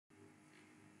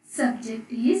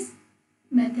Subject is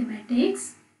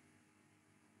Mathematics.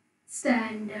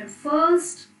 Standard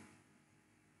first.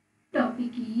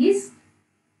 Topic is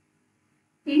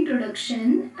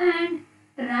Introduction and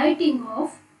Writing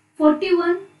of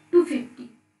 41 to 50.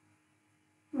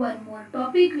 One more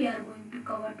topic we are going to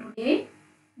cover today,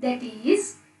 that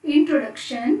is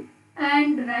Introduction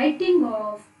and Writing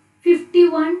of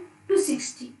 51 to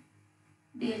 60.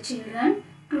 Dear children,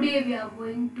 today we are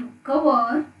going to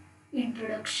cover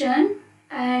Introduction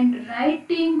and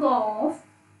Writing of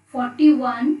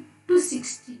 41 to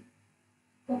 60.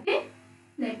 Okay,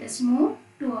 let us move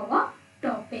to our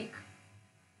topic.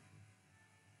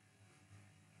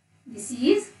 This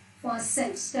is for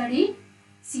self-study.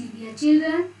 See dear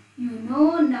children, you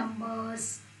know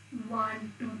numbers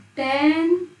 1 to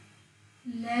 10,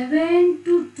 11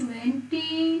 to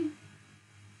 20,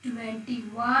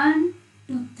 21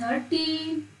 to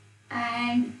 30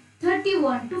 and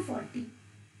 31 to 40.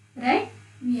 Right?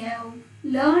 We have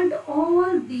learned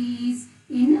all these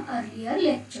in earlier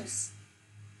lectures.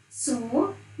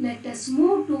 So, let us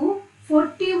move to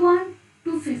 41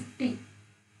 to 50.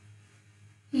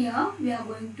 Here we are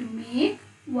going to make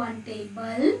one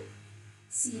table.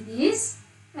 See this.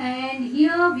 And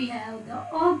here we have the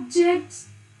objects.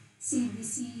 See,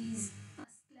 this is a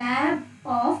slab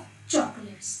of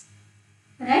chocolates.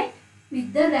 Right?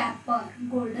 With the wrapper,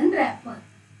 golden wrapper.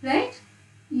 Right?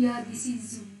 Here this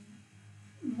is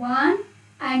 1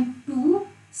 and 2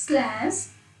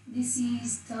 slabs. This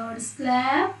is third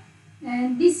slab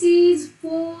and this is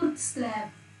fourth slab.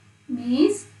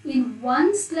 Means in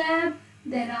one slab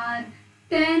there are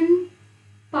 10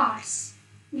 parts,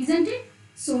 isn't it?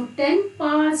 So 10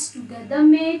 parts together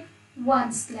make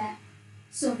one slab.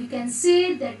 So we can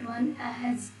say that one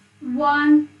has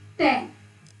 110.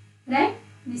 Right?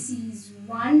 This is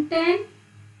 110,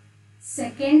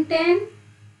 second 10,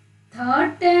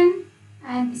 third 10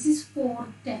 and this is fourth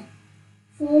 10.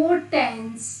 4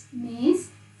 tens means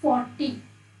 40.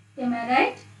 Am I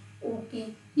right?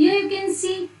 Okay. Here you can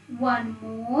see one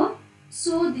more.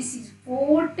 So this is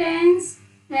 4 tens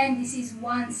and this is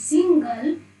one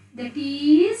single, that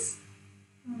is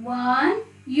 1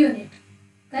 unit.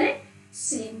 Correct?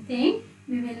 Same thing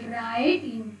we will write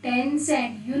in tens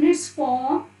and units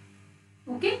form.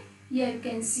 Okay. Here you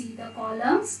can see the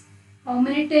columns. How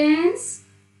many tens?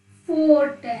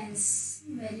 4 tens.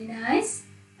 Very nice.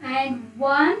 And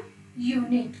 1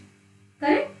 unit.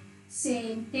 Correct?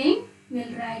 Same thing we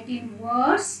will write in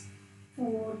words.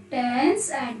 4 tens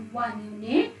and 1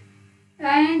 unit.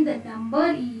 And the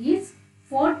number is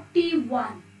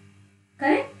 41.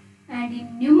 Correct? And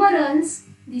in numerals,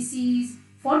 this is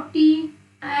 40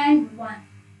 and 1.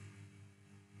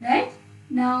 Right?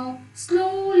 Now,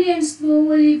 slowly and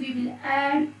slowly we will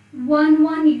add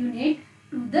 1 unit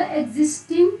to the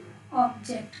existing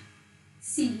object.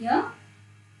 See here.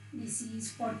 This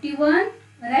is 41.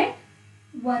 Right?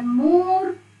 One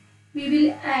more we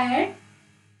will add.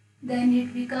 Then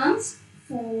it becomes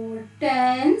 4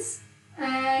 tens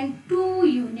and 2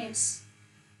 units.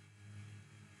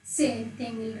 Same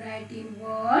thing we'll write in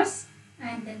words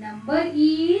and the number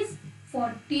is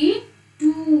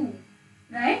 42.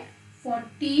 Right?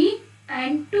 40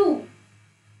 and 2.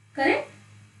 Correct?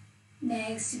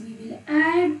 Next we will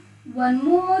add one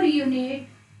more unit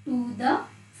to the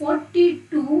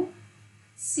 42.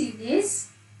 See this?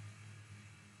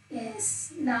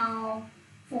 Yes. Now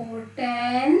 4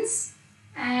 tens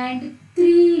and 3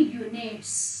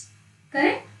 units.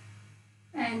 Correct?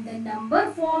 And the number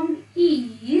formed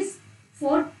is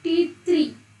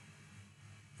 43.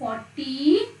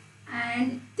 40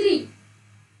 and 3.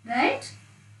 Right?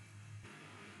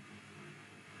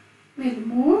 We'll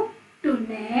move to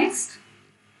next.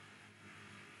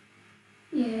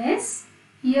 Yes.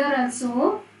 Here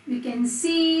also we can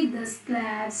see the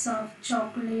slabs of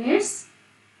chocolates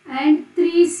and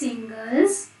 3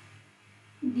 singles.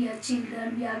 Dear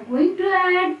children, we are going to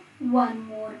add one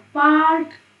more part.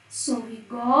 So we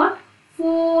got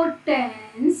 4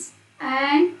 tens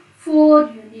and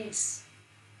 4 units.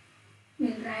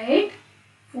 We'll write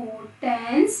 4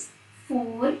 tens,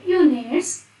 4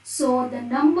 units. So the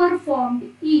number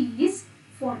formed is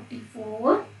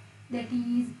 44. That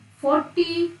is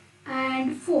 40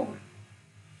 and 4.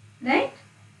 Right?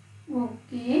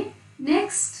 Okay.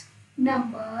 Next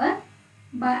number,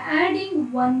 by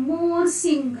adding one more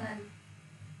single,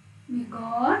 we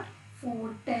got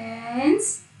 4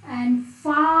 tens and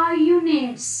 5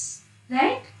 units.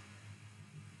 Right?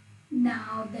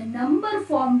 Now the number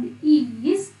formed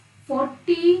is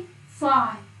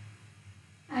 45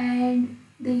 and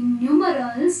the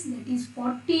numerals, that is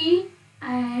 40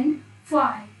 and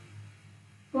 5.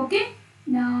 Okay.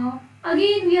 Now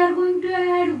Again we are going to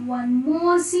add one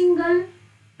more single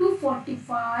to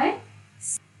 45.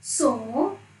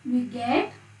 So we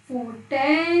get 4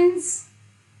 tens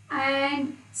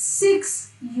and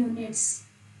 6 units.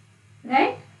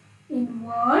 Right? In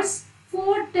words,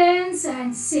 4 tens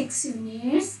and 6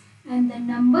 units, and the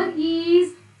number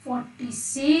is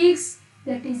 46.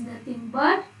 That is nothing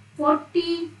but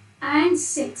 40 and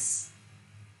 6.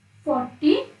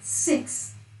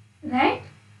 46. Right?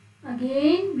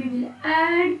 Again we will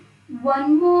add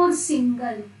one more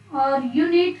single or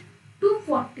unit to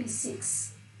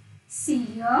 46. See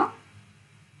here.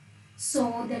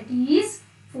 So that is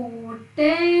 4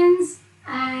 tens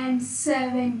and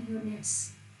 7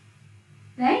 units.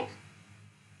 Right?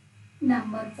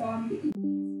 Number formed is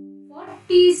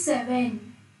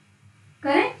 47.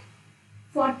 Correct?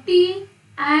 40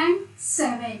 and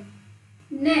 7.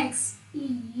 Next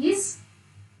is,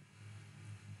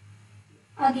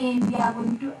 again we are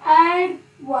going to add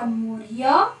one more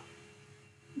here.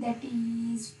 That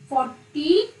is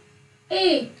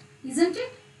 48. Isn't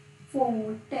it?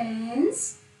 4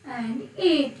 tens and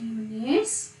 8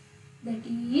 units. That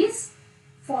is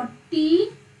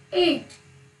 48.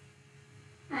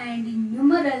 And in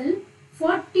numeral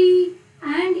 40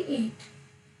 and 8.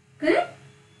 Correct?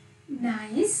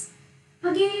 Nice.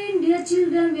 Again, dear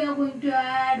children, we are going to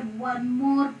add one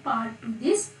more part to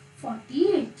this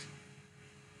 48.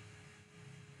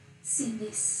 See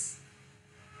this.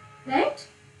 Right?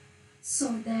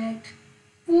 So that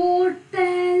 4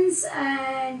 tens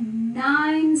and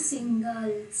 9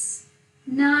 singles.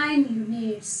 9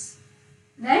 units.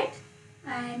 Right?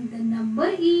 And the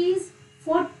number is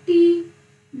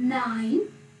 49.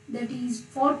 That is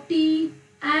 40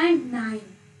 and 9.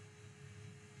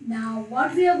 Now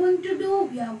what we are going to do?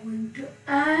 We are going to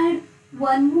add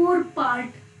one more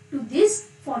part to this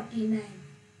 49.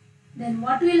 Then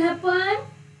what will happen?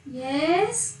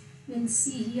 Yes, we'll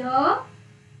see here.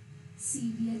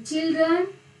 See dear children,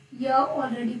 here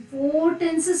already 4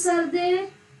 tenses are there.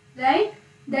 Right?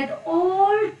 That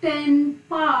all 10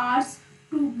 parts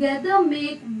together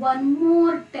make one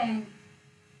more 10.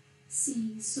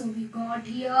 See, so we got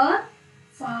here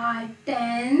 5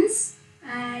 tens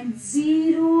and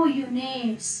 0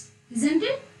 units. Isn't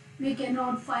it? We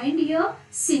cannot find here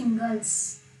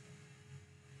singles.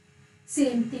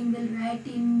 Same thing we'll write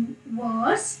in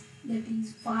words. That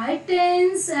is 5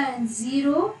 tens and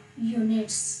 0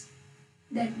 units.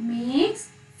 That makes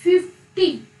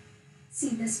 50.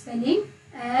 See the spelling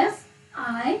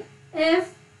F-I-F-T-Y.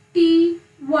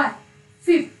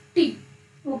 50.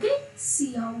 Okay.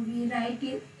 See how we write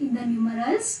it in the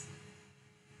numerals.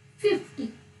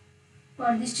 50.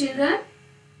 For these children,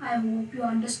 I hope you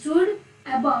understood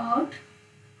about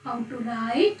how to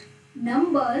write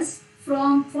numbers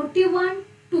from 41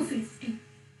 to 50.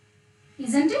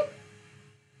 Isn't it?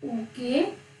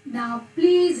 Okay. Now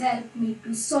please help me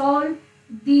to solve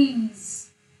these.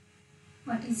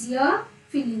 What is here?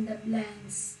 Fill in the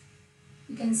blanks.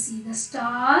 You can see the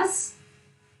stars.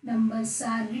 Numbers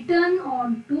are written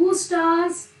on 2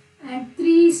 stars and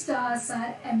 3 stars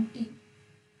are empty.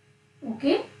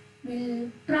 Okay. We'll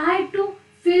try to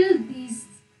fill these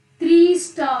 3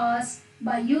 stars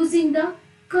by using the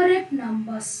correct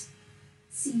numbers.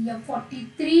 See here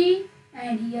 43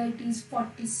 and here it is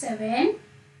 47.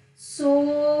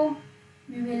 So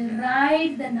we will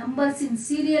write the numbers in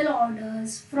serial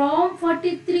orders from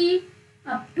 43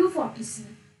 up to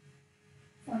 47.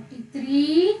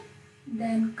 43,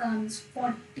 then comes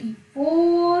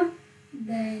 44,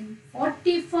 then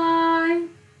 45,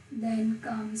 then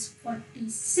comes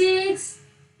 46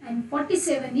 and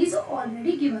 47 is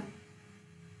already given.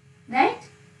 Right?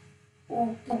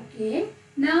 Okay.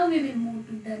 Now we will move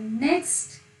to the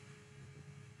next.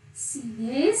 See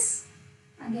this.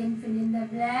 Again fill in the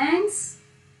blanks.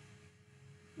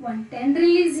 One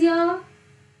tendril is here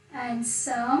and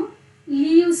some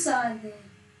leaves are there.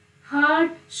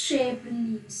 Heart shaped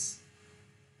leaves.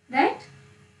 Right?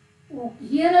 Okay.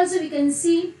 Here also we can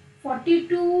see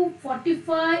 42,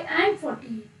 45 and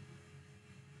 48.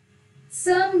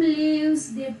 Some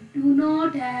leaves they do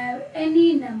not have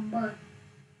any number.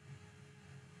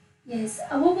 Yes,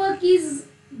 our work is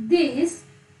this,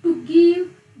 to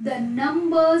give the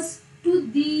numbers to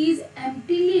these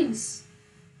empty leaves.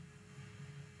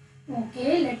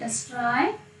 Okay, let us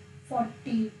try.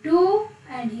 42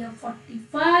 and here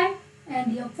 45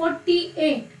 and here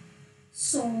 48.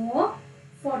 So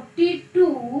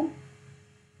 42,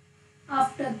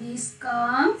 after this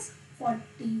comes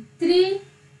 43,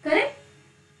 correct?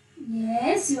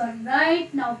 Yes, you are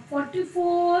right. Now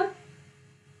 44,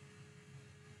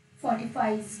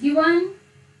 45 is given,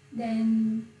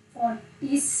 then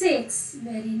 46.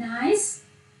 Very nice.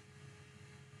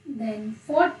 Then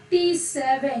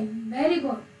 47. Very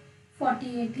good.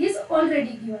 48 is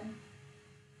already given.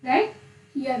 Right?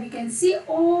 Here we can see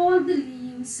all the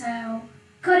leaves have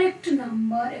correct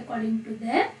number according to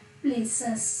their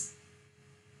places.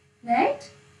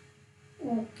 Right?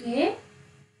 Okay.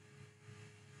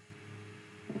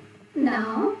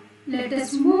 Now let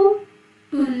us move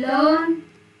to learn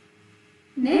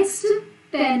next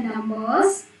 10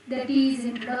 numbers, that is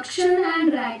introduction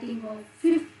and writing of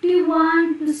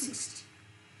 51 to 60.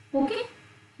 Okay.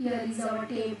 Here is our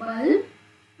table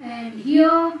and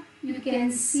here you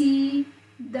can see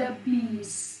the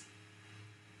beads.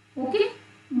 Okay.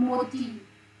 Moti.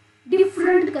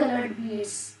 Different colored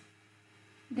beads.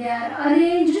 They are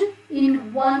arranged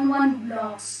in 1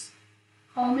 blocks.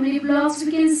 How many blocks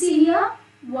we can see here?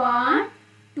 1,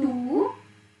 2,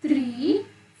 3,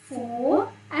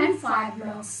 4 and 5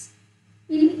 blocks.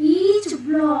 In each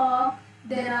block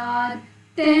there are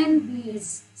 10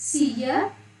 beads. See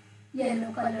here,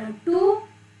 yellow color 2,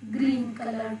 green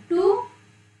color 2,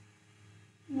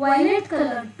 violet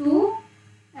color 2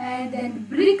 and then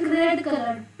brick red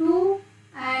color 2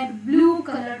 and blue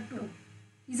color 2.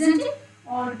 Isn't it?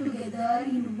 All together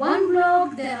in one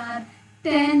block there are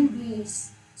 10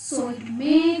 beads. So it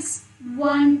makes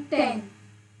 110.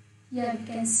 Here we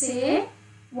can say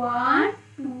 1,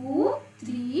 2,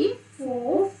 3,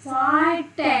 4, 5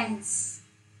 tens.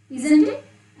 Isn't it?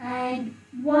 And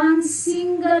one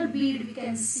single bead we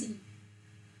can see.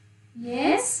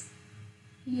 Yes.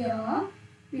 Here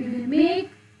we will make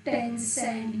tens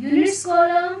and units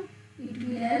column. It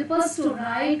will help us to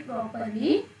write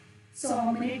properly. So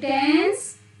how many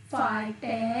tens? 5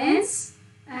 tens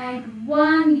and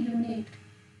 1 unit.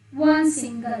 One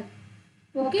single.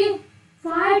 Okay.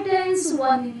 5 tens,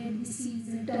 1 unit. This is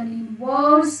written in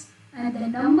words and the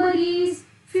number is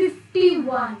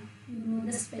 51. You know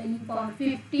the spelling for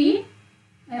 50.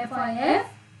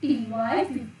 F-I-F-T-Y,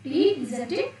 50,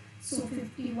 isn't it? So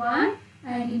 51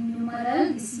 and in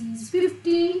numeral this is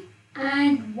 50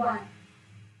 and 1.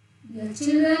 Dear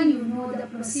children, you know the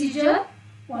procedure.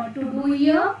 What to do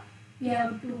here? We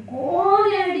have to go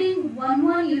on adding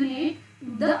one unit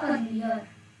to the earlier.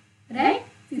 Right?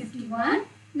 51.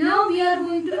 Now we are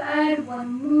going to add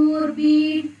one more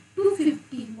bead to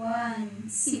 51.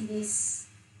 See this.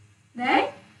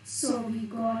 Right? So we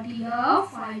got here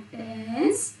 5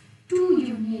 tens, 2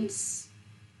 units.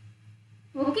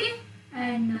 Okay?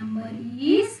 And number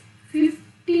is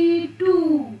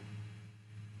 52.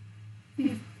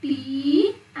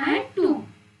 50 and 2.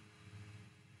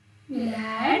 We'll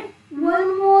add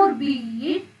one more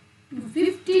bead to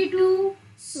 52.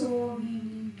 So we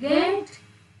will get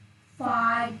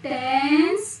 5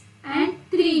 tens and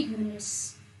 3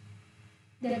 units.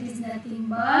 That is nothing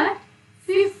but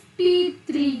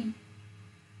 53.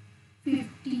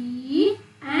 50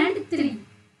 and 3.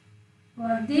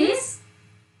 Got this?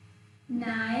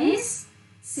 Nice.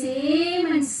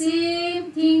 Same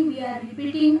thing we are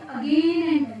repeating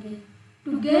again and again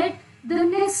to get the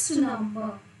next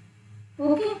number.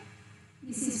 Okay.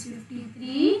 This is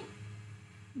 53.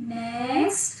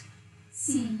 Next.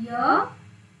 See here.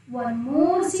 One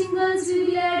more singles we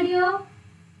will add here.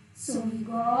 So we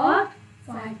got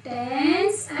 5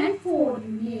 tens and 4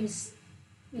 units.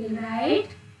 We'll write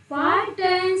 5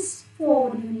 tens,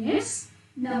 4 units.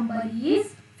 Number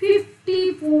is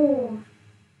 54.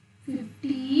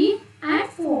 50 and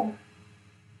 4.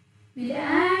 We'll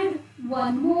add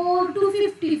one more to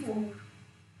 54.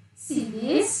 See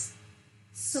this?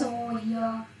 So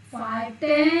here 5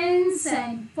 tens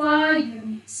and 5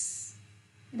 units.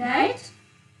 Right?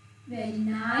 Very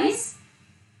nice.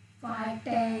 5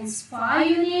 tens, 5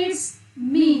 units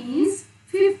means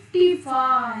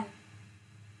 55.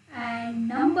 And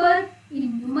number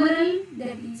in numeral,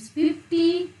 that is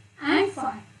 50 and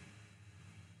 5.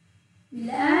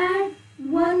 We'll add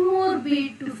one more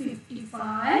bead to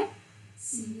 55.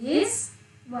 See this?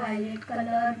 Violet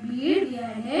color bead we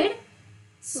added.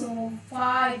 So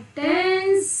 5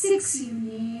 tens, 6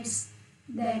 units.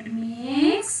 That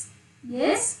makes,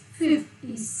 yes,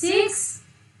 56.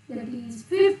 That is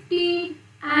 50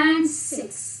 and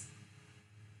 6.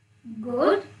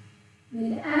 Good.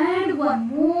 We'll add one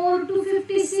more to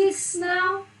 56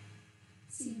 now.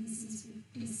 See, this is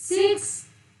 56.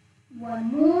 One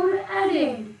more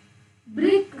added.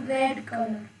 Brick red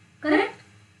color. Correct?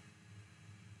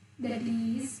 That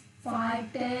is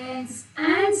 5 tens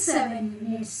and 7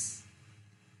 units.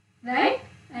 Right?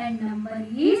 And number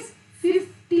is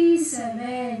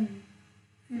 57.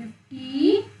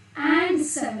 50 and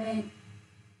 7.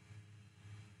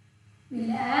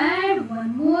 We'll add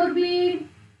one more bead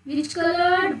Which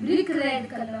colored? Brick red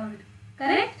colored.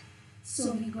 Correct?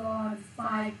 So we got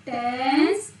 5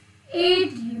 tens,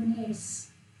 8 units.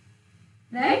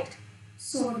 Right?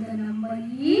 So the number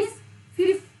is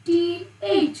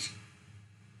 58.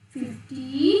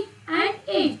 50 and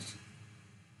 8.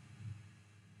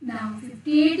 Now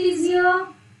 58 is here.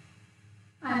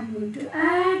 I am going to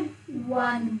add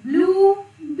one blue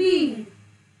bead.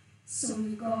 So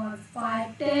we got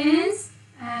 5 tens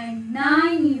and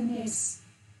 9 units.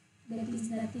 That is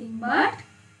nothing but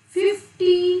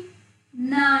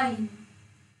 59.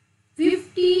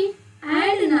 50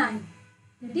 and 9.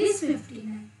 That is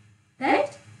 59.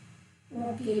 Right?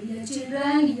 Okay, dear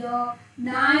children, here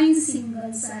 9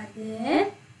 singles are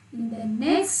there. In the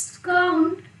next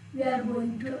count, we are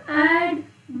going to add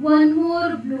one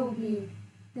more blue bead.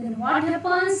 Then what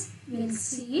happens? We'll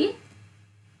see.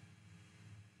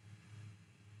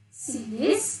 See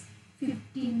this?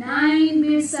 59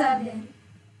 beads are there.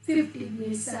 50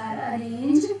 beads are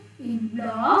arranged in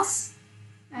blocks.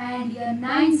 And here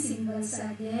 9 singles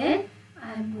are there.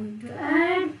 I am going to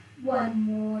add one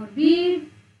more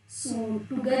bead. So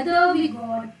together we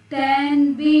got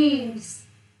 10 beads.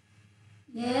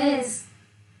 Yes,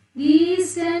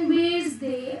 these 10 beads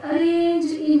they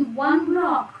arranged in one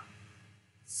block.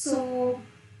 So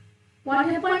what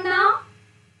happened now?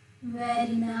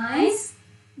 Very nice.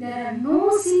 There are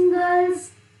no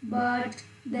singles, but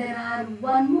there are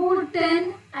one more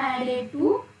 10 added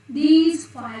to these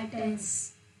 5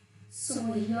 tens.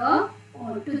 So here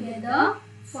altogether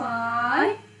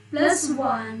 5 plus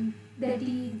 1, that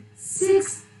is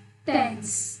 6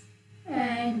 tens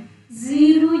and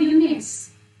 0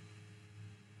 units.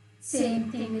 Same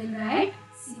thing we'll write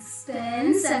 6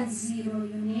 tens and 0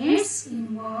 units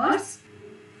in words.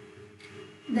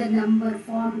 The number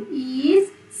formed is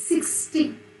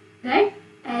 60, right?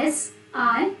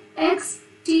 S-I-X-T-Y,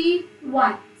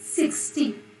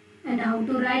 60. And how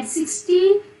to write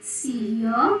 60? See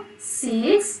here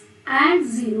 6 and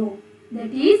 0,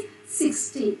 that is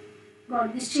 60.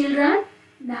 Got this, children?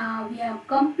 Now we have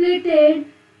completed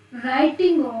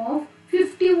writing of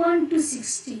 51 to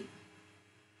 60.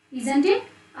 Isn't it?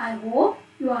 I hope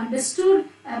you understood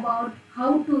about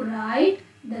how to write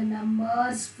the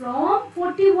numbers from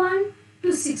 41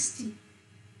 to 60.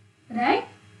 Right?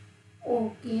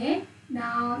 Okay.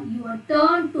 Now your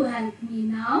turn to help me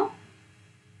now.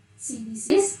 See, this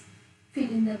is fill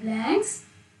in the blanks.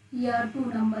 Here two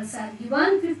numbers are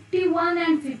given, 51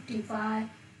 and 55.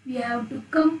 We have to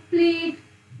complete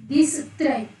this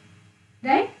thread.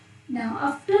 Right? Now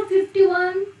after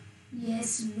 51,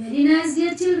 yes, very nice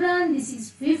dear children. This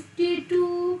is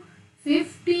 52,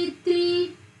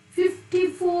 53,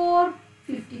 54,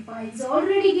 55 is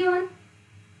already given.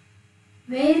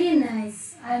 Very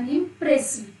nice. I am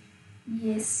impressed.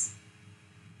 Yes.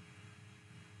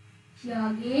 Here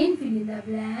again fill in the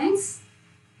blanks.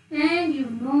 And you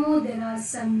know there are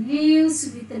some leaves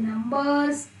with the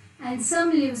numbers and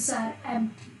some leaves are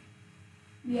empty.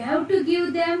 We have to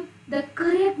give them the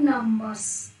correct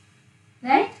numbers.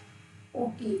 Right?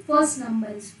 Okay, first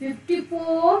number is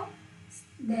 54.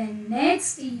 Then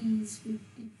next is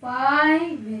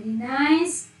 55. Very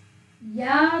nice.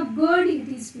 Yeah, good. It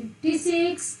is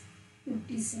 56.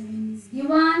 57 is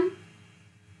given.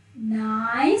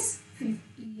 Nice.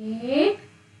 58.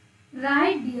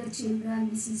 Right, dear children.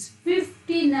 This is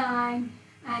 59.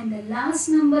 And the last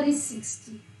number is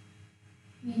 60.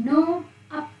 We know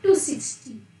up to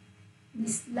 60.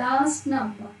 This last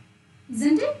number.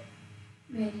 Isn't it?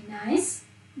 Very nice.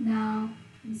 Now,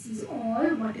 this is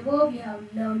all whatever we have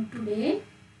learned today.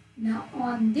 Now,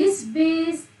 on this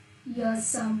base, here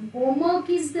some homework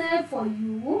is there for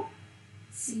you.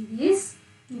 See this,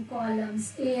 two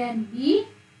columns A and B.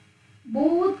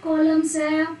 Both columns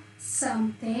have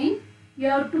something. You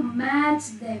have to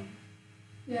match them.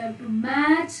 You have to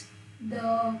match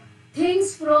the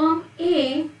things from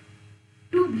A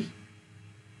to B.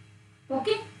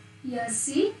 Okay? Here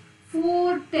see,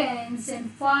 4 tens and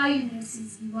 5 units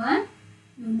is given.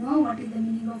 You know what is the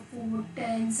meaning of 4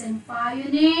 tens and 5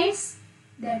 units?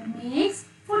 That makes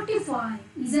 45,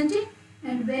 isn't it?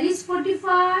 And where is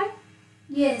 45?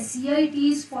 Yes, here it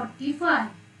is 45.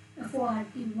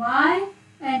 F-O-R-T-Y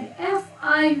and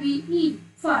F-I-V-E,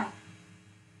 5.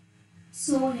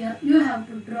 So here you have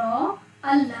to draw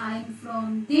a line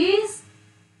from this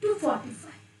to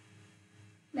 45.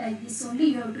 Like this only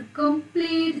you have to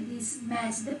complete this,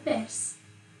 match the pairs.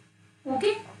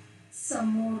 Okay? Some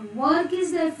more work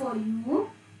is there for you.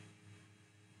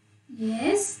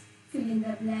 Yes, fill in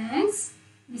the blanks.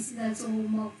 This is also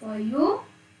homework for you.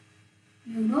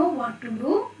 You know what to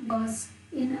do because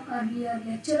in earlier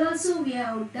lecture also we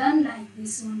have done like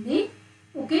this only.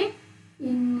 Okay,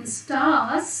 in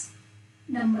stars,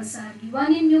 numbers are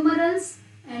given in numerals,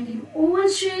 and in oval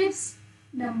shapes,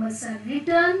 numbers are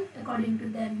written according to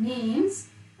their names,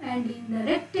 and in the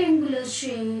rectangular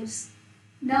shapes,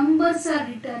 numbers are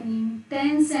written in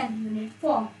tens and unit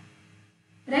form.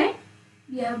 Right?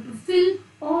 We have to fill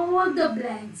all the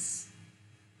blanks.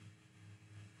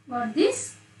 Got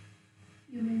this?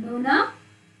 You will do now?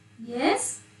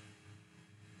 Yes.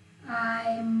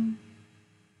 I'm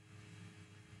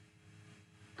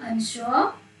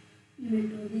sure you will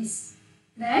do this.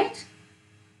 Right?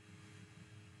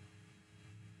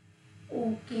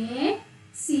 Okay.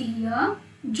 See here.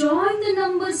 Join the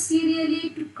numbers serially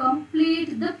to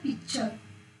complete the picture.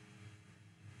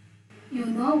 You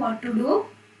know what to do?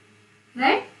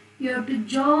 Right? You have to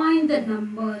join the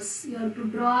numbers. You have to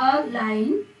draw a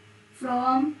line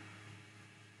from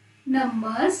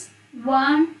numbers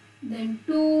 1, then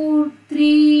 2,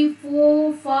 3,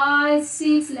 4, 5,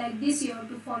 6, like this. You have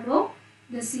to follow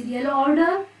the serial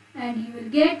order and you will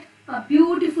get a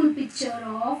beautiful picture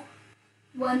of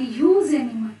one huge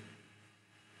animal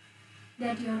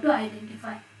that you have to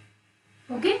identify.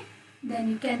 Okay? Then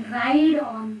you can ride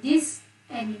on this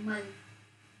animal.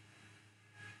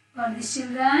 Got this,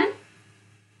 children?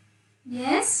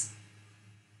 Yes?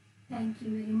 Thank you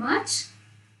very much.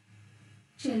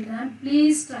 Children,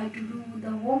 please try to do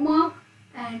the homework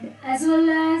and as well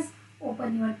as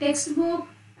open your textbook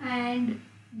and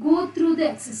go through the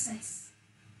exercise.